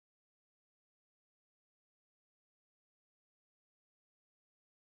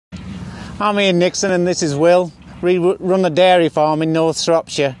I'm Will Nixon and this is Will. We run a dairy farm in North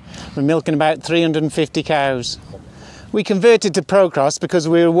Shropshire. We're milking about 350 cows. We converted to ProCROSS because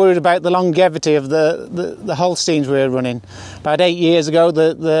we were worried about the longevity of the Holsteins we were running. About 8 years ago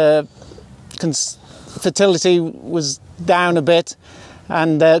the fertility was down a bit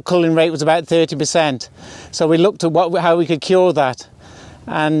and the culling rate was about 30%. So we looked at how we could cure that.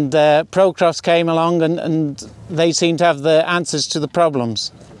 And ProCROSS came along and they seem to have the answers to the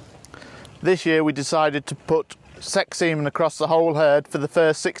problems. This year we decided to put sex semen across the whole herd for the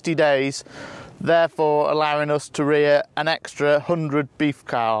first 60 days, therefore allowing us to rear an extra 100 beef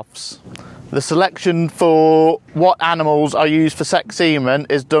calves. The selection for what animals are used for sex semen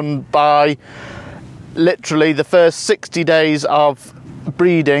is done by literally the first 60 days of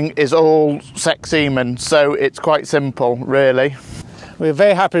breeding is all sex semen, so it's quite simple really. We're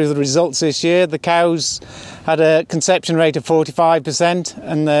very happy with the results this year. The cows had a conception rate of 45%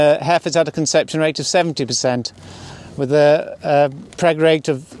 and the heifers had a conception rate of 70% with a preg rate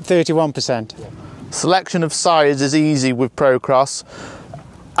of 31%. Selection of sires is easy with ProCROSS.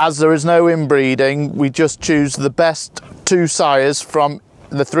 As there is no inbreeding, we just choose the best 2 sires from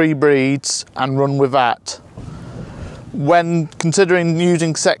the 3 breeds and run with that. When considering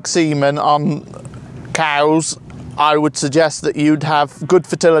using sex semen on cows, I would suggest that you'd have good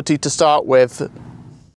fertility to start with.